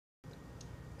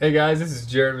Hey guys, this is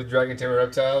Jared with Tamer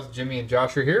Reptiles. Jimmy and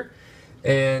Josh are here,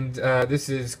 and this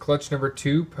is clutch number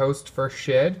 2 post first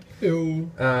shed. Ew.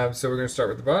 So we're going to start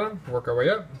with the bottom, work our way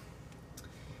up.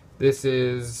 This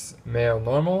is male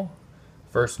normal,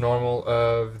 first normal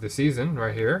of the season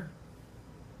right here.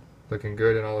 Looking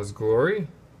good in all his glory.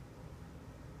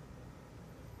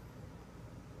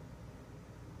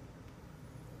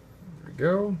 There we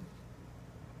go.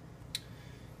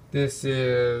 This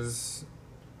is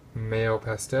male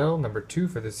pastel, number 2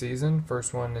 for the season.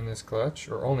 First one in this clutch,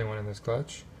 or only one in this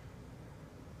clutch.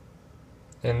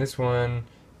 And this one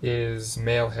is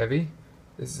male heavy.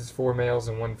 This is 4 males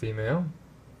and 1 female.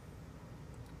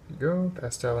 There you go,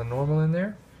 pastel and normal in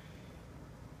there.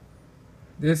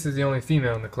 This is the only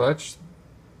female in the clutch,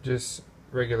 just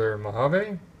regular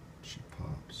Mojave. She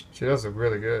pops. She does look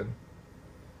really good.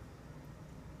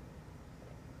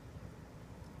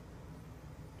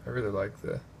 I really like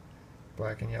the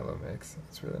black and yellow mix.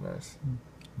 It's really nice.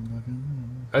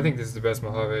 I think this is the best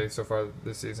Mojave so far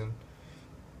this season.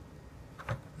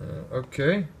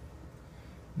 Okay.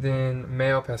 Then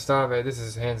male Pastave. This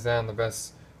is hands down the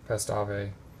best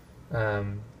Pastave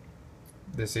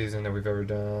this season that we've ever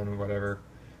done, whatever.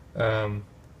 The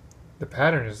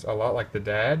pattern is a lot like the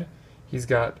dad. He's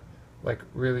got like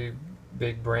really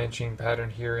big branching pattern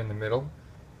here in the middle,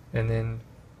 and then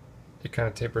it kind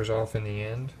of tapers off in the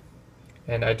end.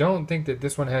 And I don't think that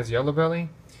this one has yellow belly.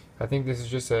 I think this is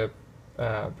just a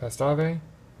Pastave.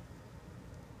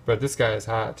 But this guy is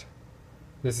hot.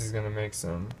 This is gonna make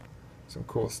some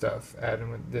cool stuff.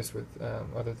 Adding with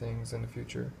other things in the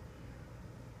future.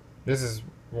 This is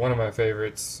one of my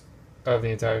favorites of the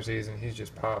entire season. He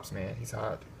just pops, man. He's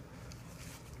hot.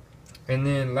 And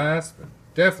then last, but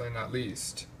definitely not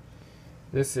least,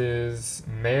 this is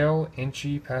male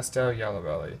Enchi pastel yellow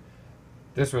belly.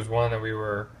 This was one that we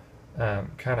were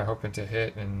kind of hoping to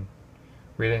hit, and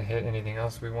we didn't hit anything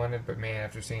else we wanted, but man,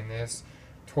 after seeing this,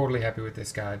 totally happy with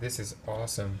this guy. This is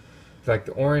awesome. Like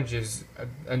the orange is,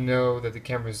 I know that the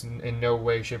camera's in no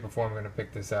way, shape, or form going to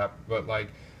pick this up, but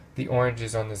like the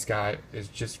oranges on this guy is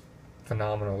just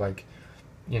phenomenal. Like,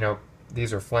 you know,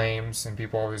 these are flames, and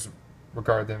people always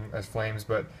regard them as flames,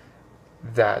 but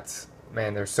that's,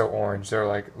 man, they're so orange. They're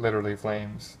like literally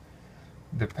flames.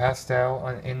 The pastel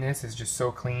in this is just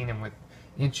so clean, and with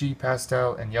Enchi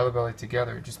pastel and yellow belly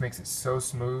together, it just makes it so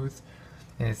smooth,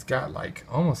 and it's got like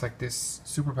almost like this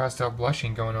super pastel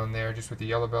blushing going on there, just with the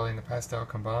yellow belly and the pastel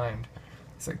combined.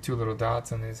 It's like 2 little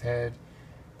dots on his head.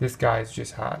 This guy is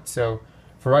just hot. So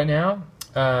for right now,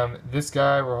 this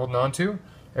guy we're holding on to.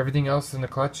 Everything else in the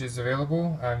clutch is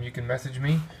available. You can message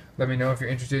me, let me know if you're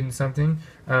interested in something.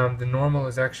 The normal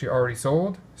is actually already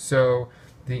sold, so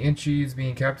the Enchi is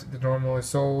being kept. The normal is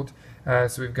sold.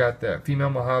 So we've got the female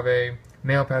Mojave,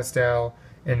 male pastel,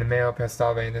 and the male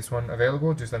Pastave in this one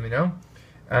available. Just let me know.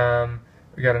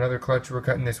 We got another clutch we're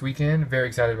cutting this weekend. Very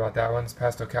excited about that one. It's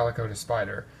Pastel Calico to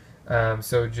Spider.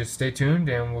 So just stay tuned,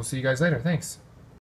 and we'll see you guys later. Thanks.